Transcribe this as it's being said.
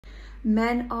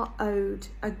Men are owed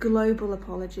a global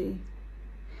apology.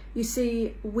 You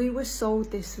see, we were sold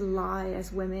this lie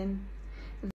as women.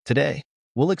 Today,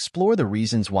 we'll explore the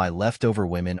reasons why leftover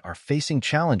women are facing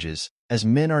challenges as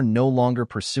men are no longer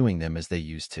pursuing them as they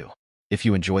used to. If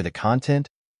you enjoy the content,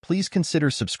 please consider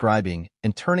subscribing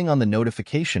and turning on the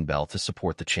notification bell to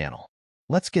support the channel.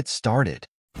 Let's get started.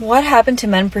 What happened to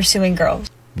men pursuing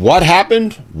girls? What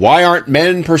happened? Why aren't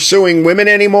men pursuing women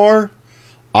anymore?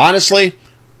 Honestly,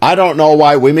 I don't know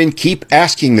why women keep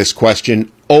asking this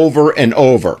question over and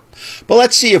over. But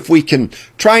let's see if we can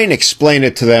try and explain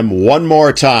it to them one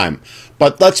more time.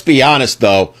 But let's be honest,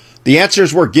 though, the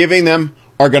answers we're giving them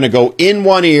are going to go in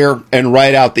one ear and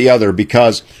right out the other,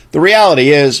 because the reality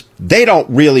is they don't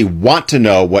really want to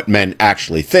know what men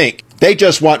actually think. They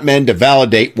just want men to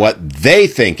validate what they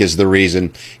think is the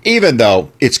reason, even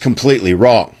though it's completely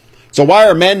wrong. So why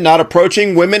are men not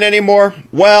approaching women anymore?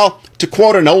 Well, to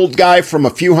quote an old guy from a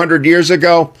few hundred years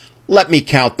ago, let me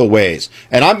count the ways.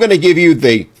 And I'm going to give you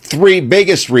the 3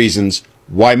 biggest reasons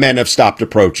why men have stopped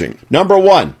approaching. Number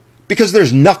 1, because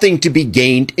there's nothing to be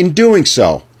gained in doing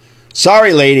so.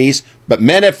 Sorry, ladies, but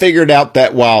men have figured out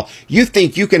that while you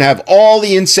think you can have all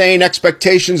the insane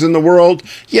expectations in the world,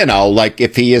 like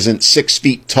if he isn't 6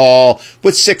 feet tall,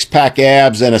 with 6-pack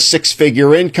abs and a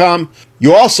 6-figure income,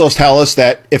 you also tell us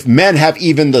that if men have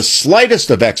even the slightest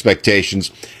of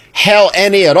expectations, hell,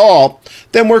 any at all,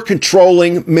 then we're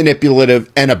controlling,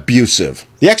 manipulative, and abusive.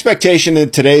 The expectation in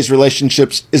today's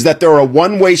relationships is that they're a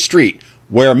one-way street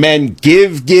where men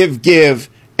give,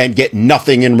 and get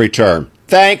nothing in return.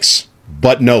 Thanks,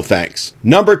 but no thanks.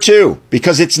 Number 2,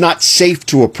 because it's not safe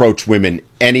to approach women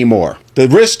anymore. The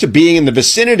risk to being in the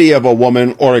vicinity of a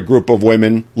woman or a group of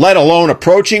women, let alone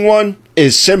approaching one,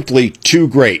 is simply too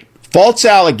great. False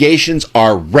allegations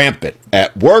are rampant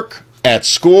at work, at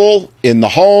school, in the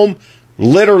home,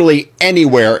 literally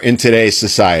anywhere in today's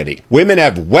society. Women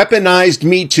have weaponized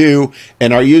Me Too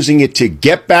and are using it to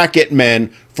get back at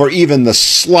men for even the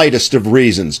slightest of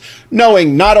reasons,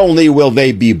 knowing not only will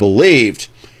they be believed,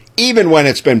 even when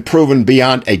it's been proven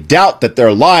beyond a doubt that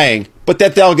they're lying, but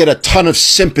that they'll get a ton of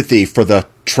sympathy for the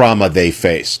trauma they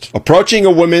faced. Approaching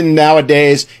a woman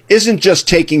nowadays isn't just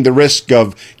taking the risk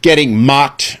of getting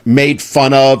mocked, made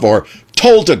fun of, or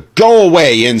told to go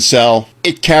away, incel.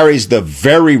 It carries the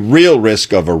very real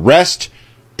risk of arrest,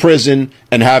 prison,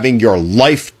 and having your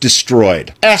life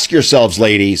destroyed. Ask yourselves,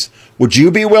 ladies, would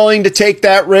you be willing to take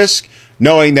that risk,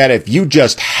 knowing that if you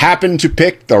just happen to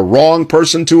pick the wrong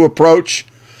person to approach,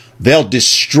 they'll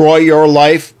destroy your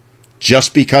life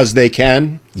just because they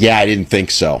can? Yeah, I didn't think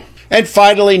so. And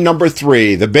finally, number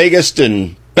 3, the biggest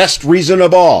and best reason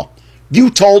of all.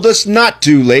 You told us not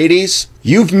to, ladies.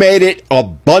 You've made it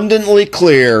abundantly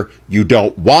clear you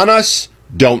don't want us,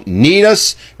 don't need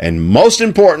us, and most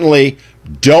importantly,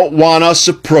 don't want us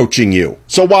approaching you.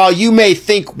 So while you may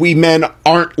think we men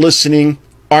aren't listening,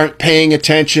 aren't paying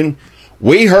attention,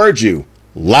 we heard you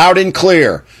loud and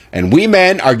clear, and we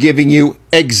men are giving you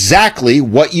exactly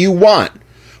what you want,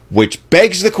 which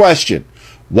begs the question,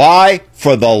 why,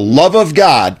 for the love of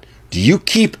God, do you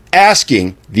keep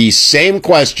asking these same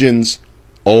questions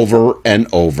over and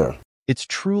over? It's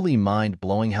truly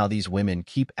mind-blowing how these women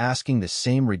keep asking the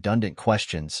same redundant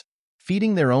questions,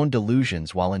 feeding their own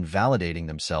delusions while invalidating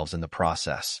themselves in the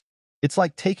process. It's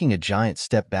like taking a giant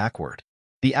step backward.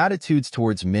 The attitudes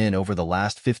towards men over the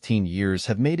last 15 years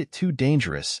have made it too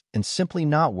dangerous and simply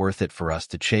not worth it for us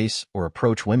to chase or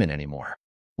approach women anymore.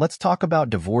 Let's talk about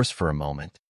divorce for a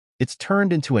moment. It's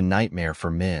turned into a nightmare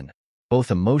for men, both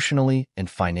emotionally and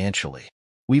financially.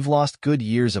 We've lost good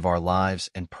years of our lives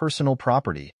and personal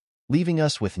property, leaving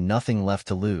us with nothing left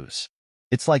to lose.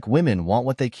 It's like women want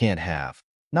what they can't have,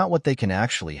 not what they can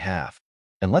actually have.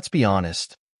 And let's be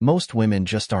honest, most women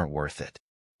just aren't worth it.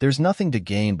 There's nothing to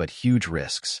gain but huge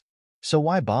risks. So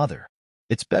why bother?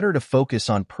 It's better to focus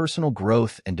on personal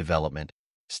growth and development,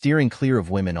 steering clear of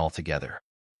women altogether.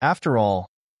 After all,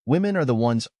 women are the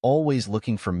ones always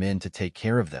looking for men to take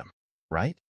care of them,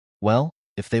 right? Well,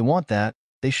 if they want that,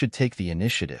 they should take the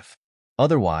initiative.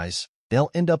 Otherwise,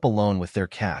 they'll end up alone with their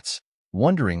cats,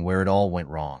 wondering where it all went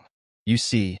wrong. You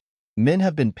see, men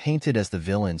have been painted as the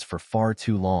villains for far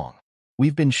too long.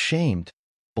 We've been shamed,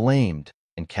 blamed,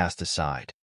 and cast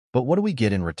aside. But what do we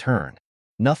get in return?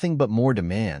 Nothing but more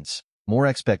demands, more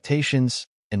expectations,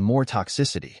 and more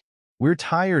toxicity. We're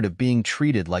tired of being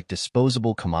treated like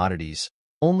disposable commodities,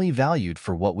 only valued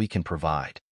for what we can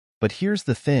provide. But here's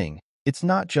the thing, it's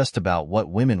not just about what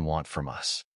women want from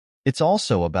us. It's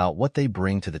also about what they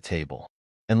bring to the table.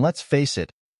 And let's face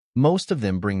it, most of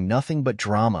them bring nothing but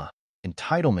drama,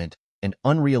 entitlement, and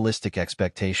unrealistic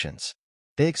expectations.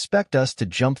 They expect us to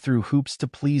jump through hoops to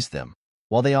please them,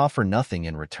 while they offer nothing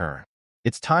in return.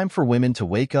 It's time for women to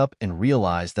wake up and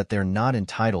realize that they're not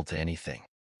entitled to anything.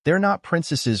 They're not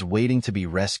princesses waiting to be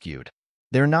rescued.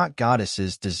 They're not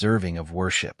goddesses deserving of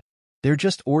worship. They're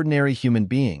just ordinary human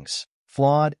beings,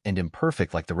 flawed and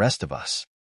imperfect like the rest of us.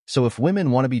 So if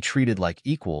women want to be treated like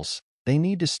equals, they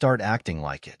need to start acting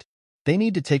like it. They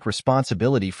need to take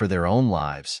responsibility for their own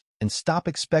lives and stop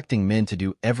expecting men to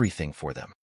do everything for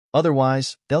them.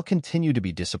 Otherwise, they'll continue to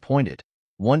be disappointed,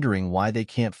 wondering why they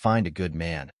can't find a good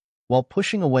man, while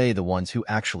pushing away the ones who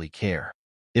actually care.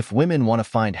 If women want to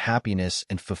find happiness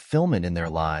and fulfillment in their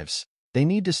lives, they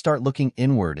need to start looking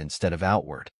inward instead of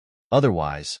outward.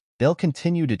 Otherwise, they'll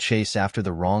continue to chase after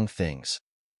the wrong things,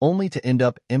 only to end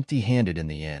up empty-handed in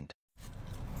the end.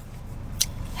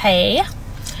 Hey,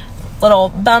 little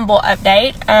Bumble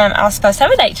update. I was supposed to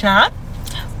have a date tonight.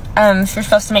 We're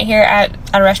supposed to meet here at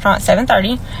a restaurant at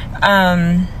 7:30.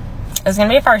 It was going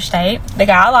to be a first date. The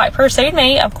guy pursued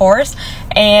me, of course,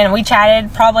 and we've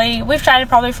chatted probably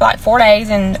for like 4 days,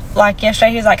 and like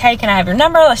yesterday he was like, hey, can I have your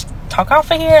number? Let's talk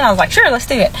off of here. And I was like, sure, let's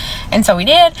do it. And so we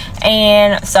did.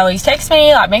 And so he's texted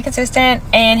me, like, being consistent,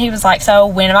 and he was like, so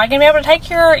when am I going to be able to take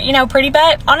your, pretty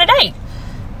butt on a date?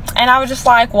 And I was just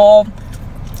like, well,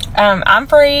 I'm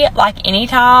free like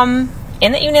anytime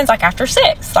in the evenings, like after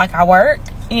 6. Like I work,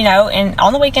 and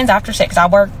on the weekends after 6. I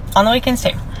work on the weekends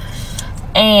too.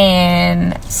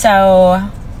 And so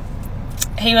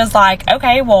he was like,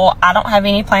 okay, well, I don't have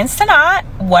any plans tonight.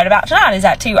 What about tonight? Is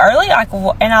that too early?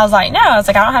 And I was like, no. I was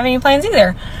like, I don't have any plans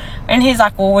either. And he's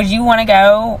like, well, would you want to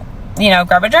go,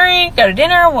 grab a drink, go to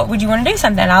dinner? Would you want to do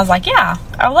something? And I was like, yeah,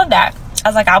 I would love that. I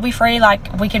was like, I'll be free.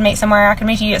 Like, we can meet somewhere. I can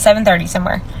meet you at 7:30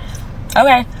 somewhere.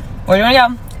 Okay, where do you want to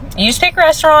go? You just pick a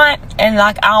restaurant, and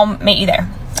I'll meet you there.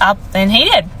 And he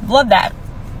did. Love that.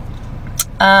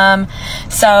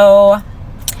 So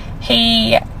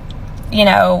he,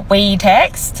 we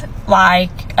text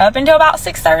up until about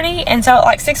 6:30, and so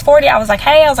at 6:40 I was like,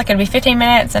 hey, it'll be 15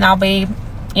 minutes and I'll be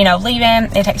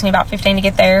leaving. It takes me about 15 to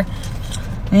get there.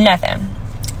 Nothing.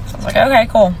 So I was like, okay,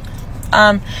 cool.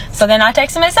 So then I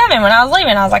texted him at 7 when I was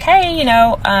leaving. I was like, hey,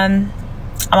 I'm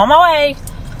on my way.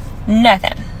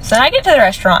 Nothing. So then I get to the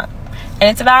restaurant, and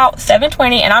it's about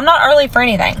 7:20, and I'm not early for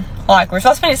anything. We're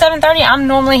supposed to meet at 7:30. I'm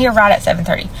normally here right at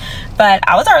 7:30, but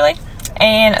I was early.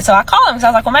 And so I called him because I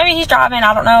was like, well, maybe he's driving.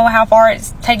 I don't know how far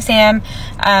it takes him.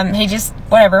 He just,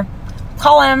 whatever.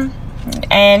 Call him,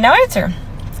 and no answer.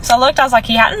 So I looked, I was like,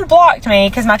 he hadn't blocked me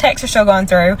because my texts are still going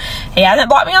through. He hasn't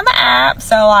blocked me on the app,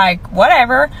 so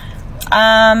whatever.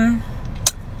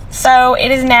 So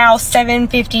it is now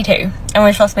 7:52, and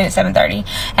we're supposed to meet at 7:30,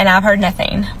 and I've heard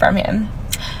nothing from him.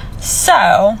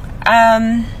 So,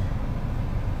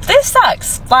 this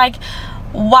sucks.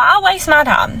 Why waste my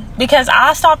time? Because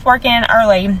I stopped working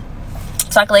early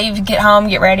so I could leave, get home,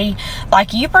 get ready.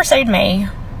 You pursued me.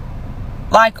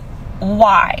 Why?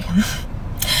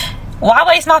 Why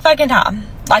waste my fucking time?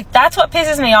 That's what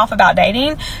pisses me off about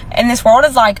dating in this world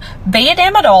is be a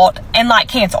damn adult and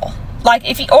cancel.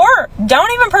 Or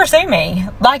don't even pursue me.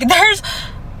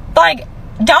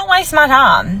 Don't waste my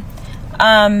time.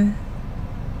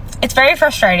 It's very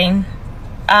frustrating.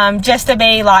 Just to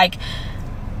be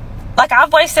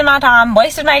I've wasted my time,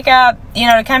 wasted makeup,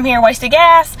 to come here, wasted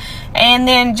gas, and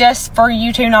then just for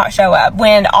you to not show up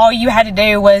when all you had to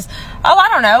do was, I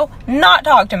don't know, not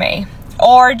talk to me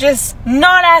or just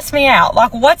not ask me out.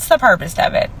 What's the purpose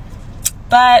of it?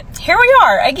 But here we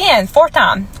are again, 4th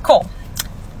time. Cool.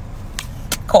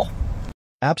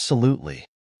 Absolutely.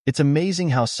 It's amazing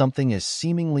how something as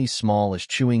seemingly small as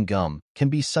chewing gum can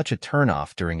be such a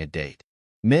turnoff during a date.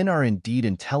 Men are indeed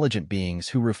intelligent beings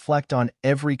who reflect on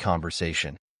every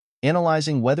conversation,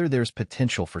 analyzing whether there's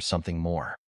potential for something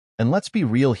more. And let's be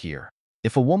real here.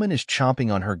 If a woman is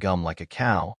chomping on her gum like a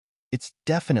cow, it's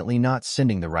definitely not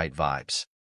sending the right vibes.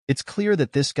 It's clear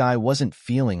that this guy wasn't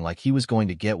feeling like he was going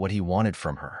to get what he wanted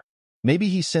from her. Maybe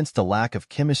he sensed a lack of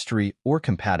chemistry or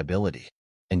compatibility.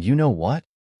 And you know what?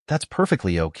 That's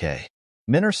perfectly okay.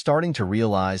 Men are starting to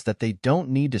realize that they don't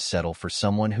need to settle for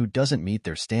someone who doesn't meet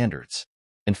their standards.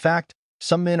 In fact,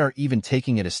 some men are even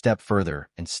taking it a step further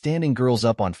and standing girls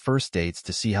up on first dates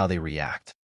to see how they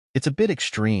react. It's a bit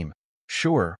extreme,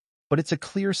 sure, but it's a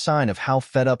clear sign of how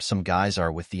fed up some guys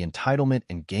are with the entitlement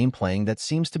and game playing that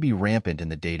seems to be rampant in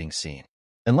the dating scene.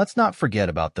 And let's not forget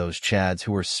about those chads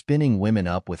who are spinning women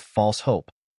up with false hope,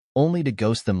 only to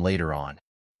ghost them later on.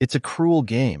 It's a cruel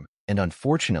game, and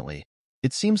unfortunately,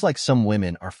 it seems like some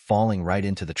women are falling right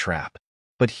into the trap.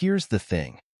 But here's the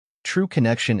thing. True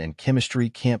connection and chemistry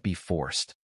can't be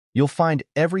forced. You'll find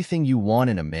everything you want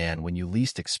in a man when you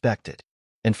least expect it.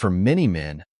 And for many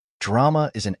men,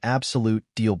 drama is an absolute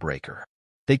deal breaker.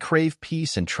 They crave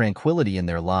peace and tranquility in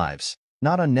their lives,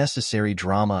 not unnecessary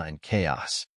drama and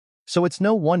chaos. So it's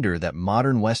no wonder that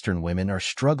modern Western women are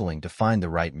struggling to find the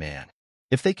right man.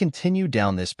 If they continue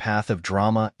down this path of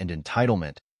drama and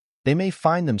entitlement, they may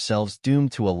find themselves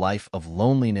doomed to a life of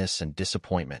loneliness and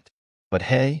disappointment. But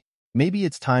hey, maybe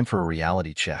it's time for a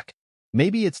reality check.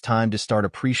 Maybe it's time to start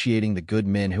appreciating the good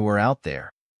men who are out there,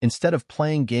 instead of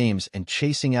playing games and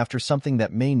chasing after something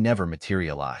that may never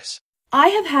materialize. I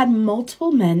have had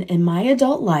multiple men in my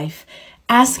adult life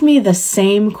ask me the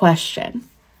same question.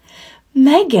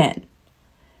 Megan,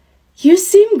 you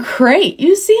seem great.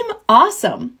 You seem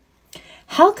awesome.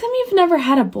 How come you've never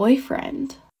had a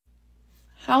boyfriend?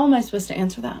 How am I supposed to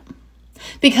answer that?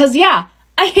 Because yeah,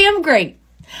 I am great.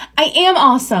 I am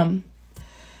awesome.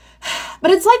 But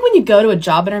it's like when you go to a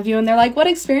job interview and they're like, what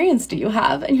experience do you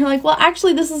have? And you're like, well,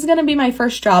 actually, this is going to be my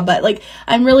first job, but like,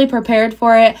 I'm really prepared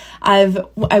for it.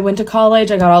 I went to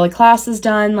college. I got all the classes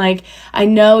done. Like, I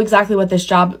know exactly what this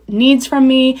job needs from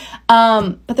me.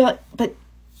 But they're like, but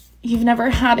you've never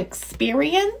had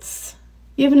experience?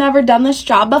 You've never done this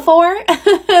job before?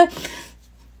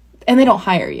 And they don't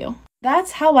hire you.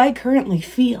 That's how I currently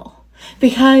feel.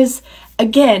 Because,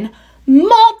 again,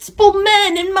 multiple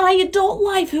men in my adult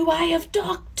life who I have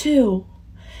talked to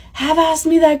have asked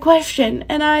me that question,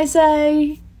 and I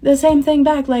say the same thing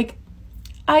back, like,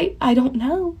 I don't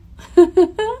know.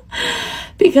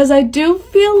 Because I do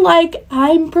feel like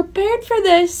I'm prepared for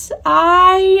this.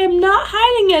 I am not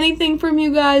hiding anything from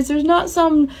you guys. There's not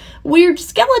some weird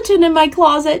skeleton in my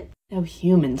closet. No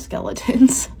human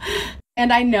skeletons.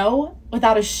 And I know,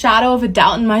 without a shadow of a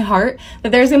doubt in my heart,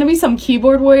 that there's going to be some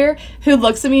keyboard warrior who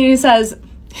looks at me and he says,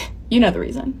 you know the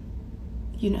reason.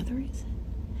 You know the reason.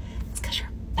 It's because you're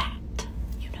fat.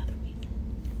 You know the reason.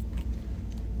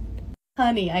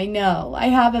 Honey, I know. I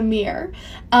have a mirror.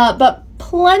 But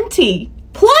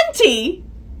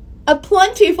a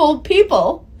plentiful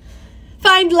people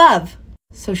find love.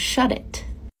 So shut it.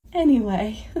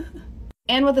 Anyway.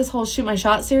 And with this whole Shoot My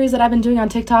Shot series that I've been doing on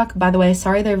TikTok, by the way,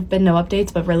 sorry there have been no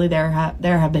updates, but really there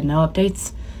have been no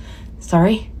updates.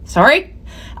 Sorry.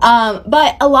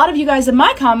 But a lot of you guys in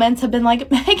my comments have been like,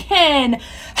 Megan,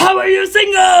 how are you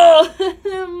single?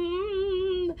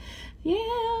 Yeah,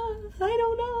 I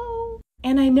don't know.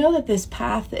 And I know that this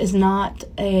path is not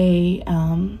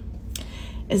an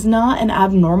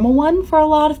abnormal one for a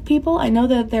lot of people. I know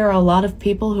that there are a lot of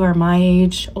people who are my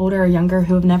age, older or younger,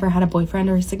 who have never had a boyfriend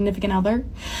or a significant other.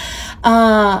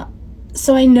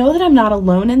 So I know that I'm not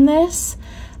alone in this,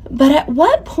 but at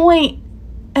what point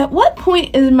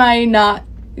am I not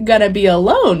gonna be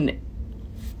alone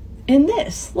in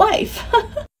this life?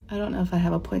 I don't know if I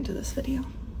have a point to this video.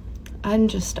 I'm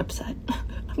just upset.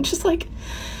 I'm just like,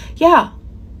 yeah,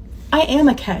 I am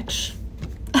a catch.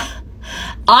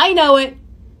 I know it.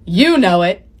 You know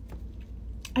it.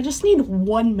 I just need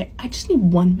one man. I just need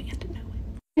one man to know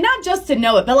it. Not just to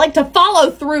know it, but like to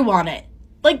follow through on it.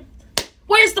 Like,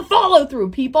 where's the follow through,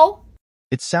 people?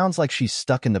 It sounds like she's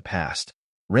stuck in the past,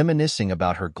 reminiscing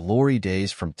about her glory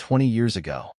days from 20 years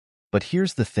ago. But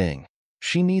here's the thing.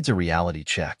 She needs a reality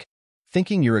check.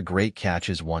 Thinking you're a great catch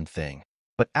is one thing,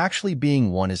 but actually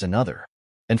being one is another.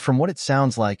 And from what it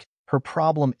sounds like, her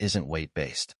problem isn't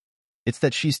weight-based. It's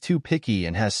that she's too picky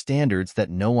and has standards that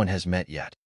no one has met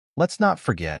yet. Let's not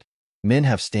forget, men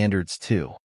have standards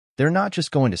too. They're not just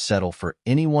going to settle for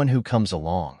anyone who comes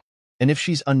along. And if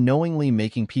she's unknowingly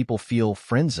making people feel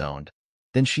friend-zoned,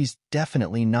 then she's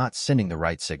definitely not sending the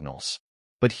right signals.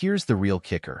 But here's the real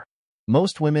kicker.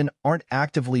 Most women aren't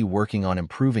actively working on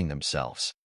improving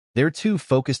themselves. They're too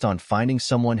focused on finding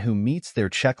someone who meets their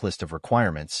checklist of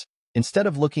requirements, instead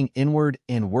of looking inward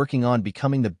and working on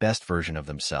becoming the best version of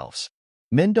themselves.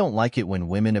 Men don't like it when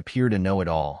women appear to know it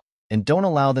all, and don't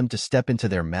allow them to step into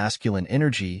their masculine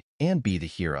energy and be the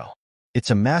hero. It's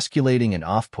emasculating and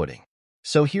off-putting.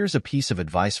 So here's a piece of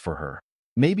advice for her.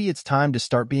 Maybe it's time to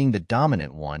start being the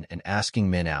dominant one and asking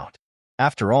men out.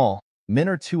 After all, men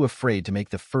are too afraid to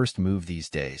make the first move these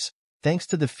days, thanks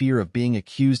to the fear of being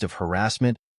accused of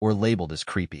harassment or labeled as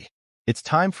creepy. It's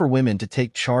time for women to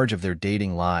take charge of their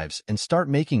dating lives and start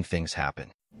making things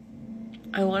happen.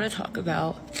 I want to talk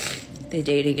about the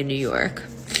dating in New York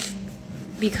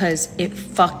because it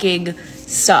fucking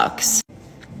sucks.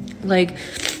 Like,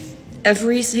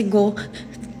 every single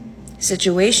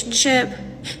situationship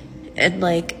and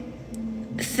like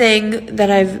thing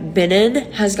that I've been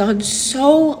in has gone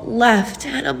so left,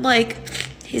 and I'm like,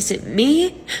 is it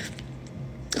me?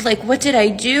 Like, what did I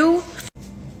do?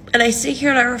 And I sit here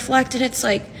and I reflect, and it's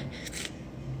like,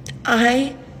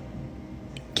 I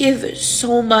give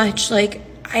so much, like,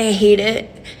 I hate it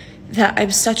that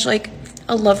I'm such like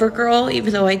a lover girl,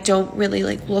 even though I don't really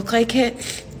like look like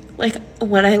it. Like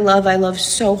when I love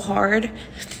so hard.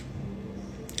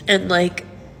 And like,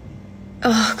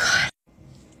 oh God.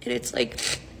 And it's like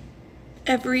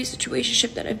every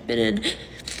situationship that I've been in,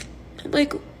 I'm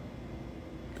like,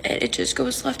 and it just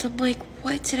goes left. I'm like,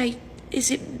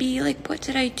 is it me? Like, what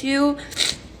did I do?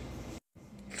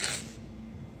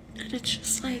 And it's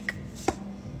just like,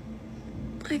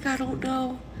 I don't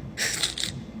know.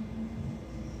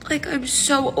 Like, I'm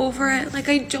so over it. Like,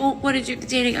 I don't want to do the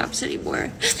dating apps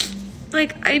anymore.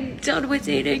 Like, I'm done with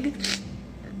dating.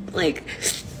 Like,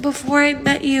 before I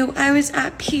met you, I was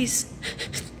at peace.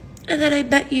 And then I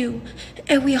met you,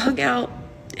 and we hung out,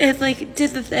 and, like,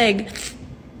 did the thing.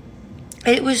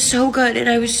 And it was so good, and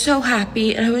I was so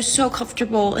happy, and I was so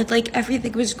comfortable, and, like,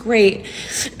 everything was great.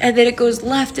 And then it goes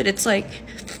left, and it's like,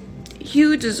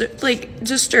 you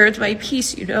disturbed my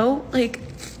peace, you know? Like,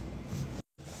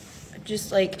 I'm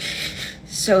just, like,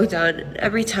 so done.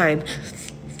 Every time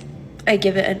I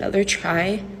give it another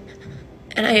try,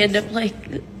 and I end up, like,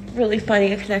 really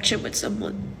finding a connection with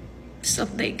someone,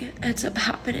 something ends up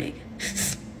happening.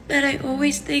 And I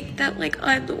always think that, like,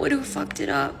 I'm the one who fucked it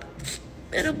up.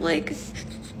 And I'm like,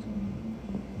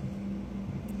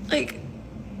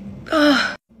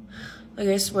 ugh. Like,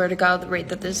 I swear to God, the rate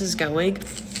that this is going,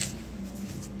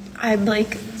 I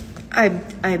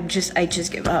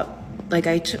just give up. Like,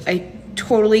 I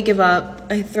totally give up.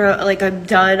 I'm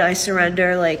done. I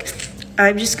surrender. Like,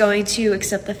 I'm just going to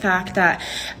accept the fact that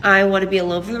I want to be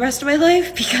alone for the rest of my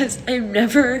life, because I'm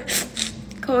never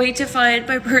going to find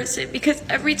my person, because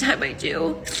every time I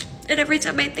do, and every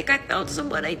time I think I found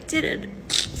someone, I didn't.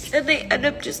 And they end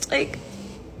up just leaving.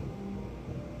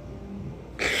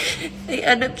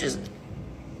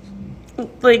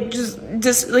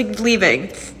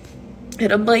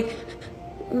 And I'm like,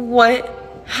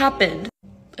 what happened?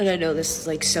 And I know this is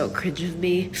like so cringe of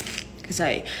me, because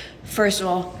first of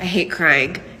all, I hate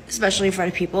crying, especially in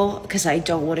front of people, because I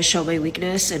don't want to show my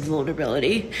weakness and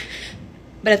vulnerability.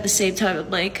 But at the same time, I'm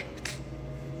like,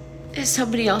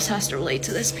 somebody else has to relate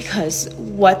to this, because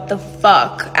what the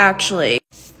fuck, actually.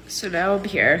 So now I'm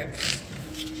here,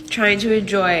 trying to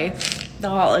enjoy the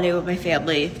holiday with my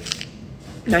family.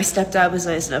 My stepdad was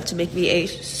nice enough to make me a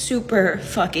super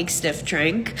fucking stiff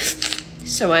drink,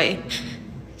 so I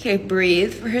can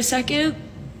breathe for a second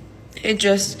and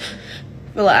just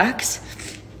relax.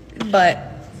 But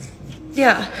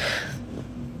yeah,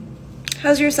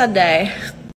 how's your Sunday?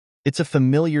 It's a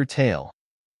familiar tale.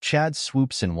 Chad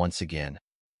swoops in once again,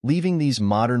 leaving these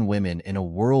modern women in a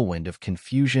whirlwind of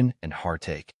confusion and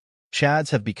heartache. Chads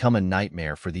have become a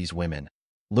nightmare for these women,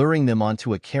 luring them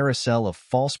onto a carousel of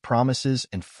false promises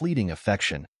and fleeting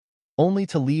affection, only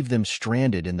to leave them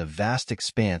stranded in the vast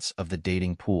expanse of the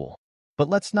dating pool. But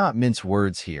let's not mince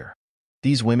words here.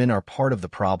 These women are part of the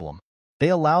problem. They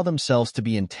allow themselves to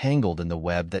be entangled in the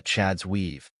web that Chads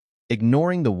weave,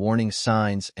 ignoring the warning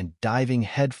signs and diving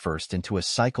headfirst into a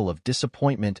cycle of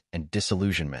disappointment and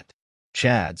disillusionment.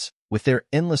 Chads, with their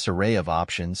endless array of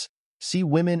options, see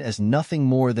women as nothing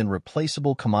more than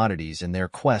replaceable commodities in their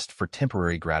quest for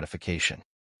temporary gratification.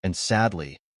 And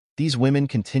sadly, these women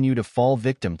continue to fall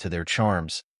victim to their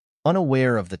charms,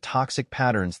 unaware of the toxic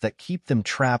patterns that keep them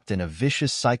trapped in a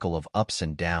vicious cycle of ups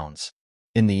and downs.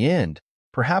 In the end,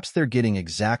 perhaps they're getting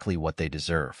exactly what they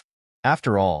deserve.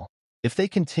 After all, if they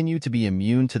continue to be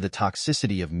immune to the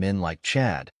toxicity of men like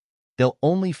Chad, they'll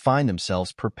only find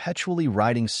themselves perpetually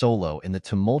riding solo in the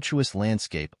tumultuous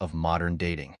landscape of modern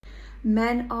dating.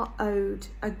 Men are owed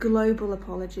a global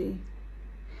apology.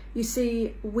 You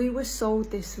see, we were sold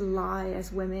this lie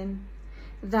as women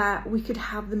that we could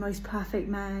have the most perfect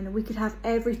man, we could have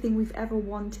everything we've ever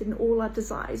wanted, and all our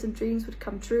desires and dreams would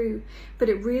come true. But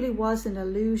it really was an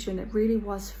illusion. It really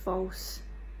was false.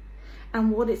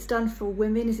 And what it's done for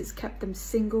women is it's kept them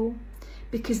single,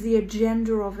 because the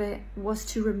agenda of it was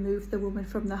to remove the woman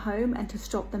from the home and to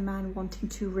stop the man wanting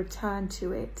to return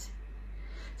to it.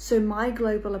 So my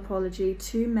global apology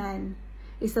to men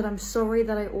is that I'm sorry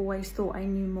that I always thought I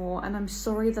knew more, and I'm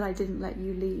sorry that I didn't let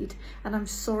you lead, and I'm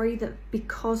sorry that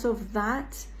because of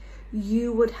that,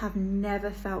 you would have never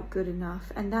felt good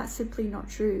enough. And that's simply not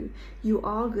true. You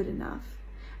are good enough,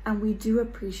 and we do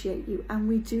appreciate you, and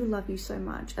we do love you so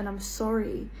much. And I'm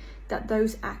sorry that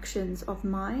those actions of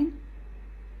mine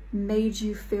made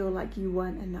you feel like you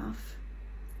weren't enough.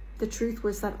 The truth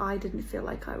was that I didn't feel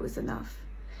like I was enough,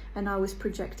 and I was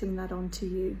projecting that onto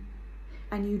you,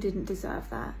 and you didn't deserve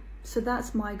that. So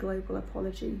that's my global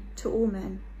apology to all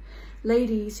men.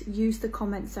 Ladies, use the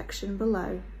comment section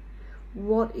below.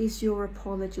 What is your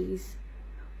apologies?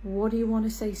 What do you want to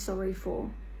say sorry for?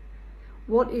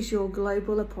 What is your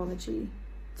global apology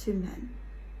to men?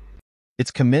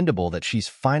 It's commendable that she's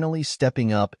finally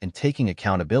stepping up and taking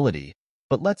accountability,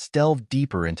 but let's delve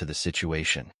deeper into the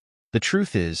situation. The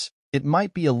truth is, it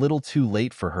might be a little too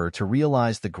late for her to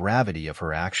realize the gravity of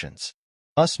her actions.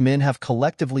 Us men have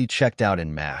collectively checked out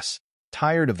en masse,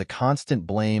 tired of the constant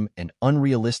blame and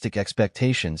unrealistic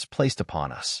expectations placed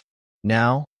upon us.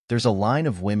 Now, there's a line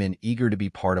of women eager to be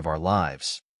part of our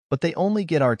lives, but they only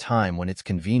get our time when it's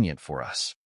convenient for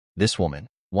us. This woman,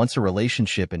 once a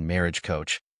relationship and marriage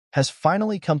coach, has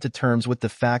finally come to terms with the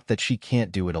fact that she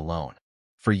can't do it alone.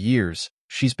 For years,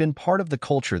 she's been part of the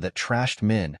culture that trashed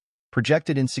men,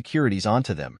 projected insecurities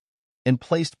onto them, and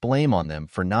placed blame on them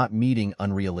for not meeting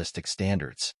unrealistic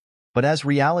standards. But as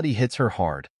reality hits her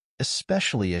hard,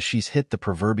 especially as she's hit the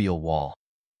proverbial wall,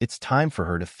 it's time for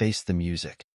her to face the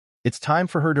music. It's time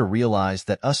for her to realize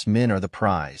that us men are the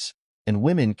prize, and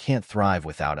women can't thrive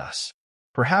without us.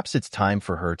 Perhaps it's time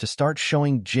for her to start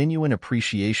showing genuine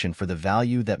appreciation for the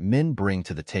value that men bring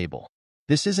to the table.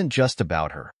 This isn't just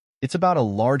about her. It's about a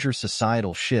larger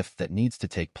societal shift that needs to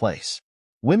take place.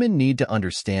 Women need to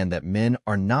understand that men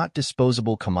are not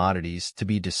disposable commodities to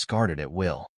be discarded at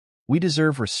will. We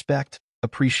deserve respect,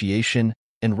 appreciation,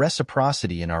 and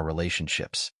reciprocity in our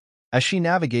relationships. As she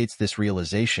navigates this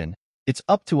realization, it's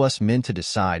up to us men to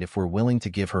decide if we're willing to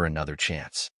give her another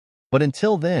chance. But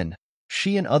until then,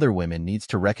 she and other women needs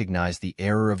to recognize the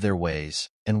error of their ways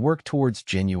and work towards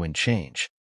genuine change.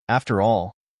 After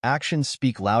all, actions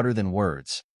speak louder than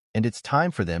words, and it's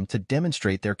time for them to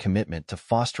demonstrate their commitment to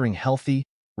fostering healthy,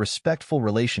 respectful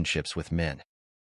relationships with men.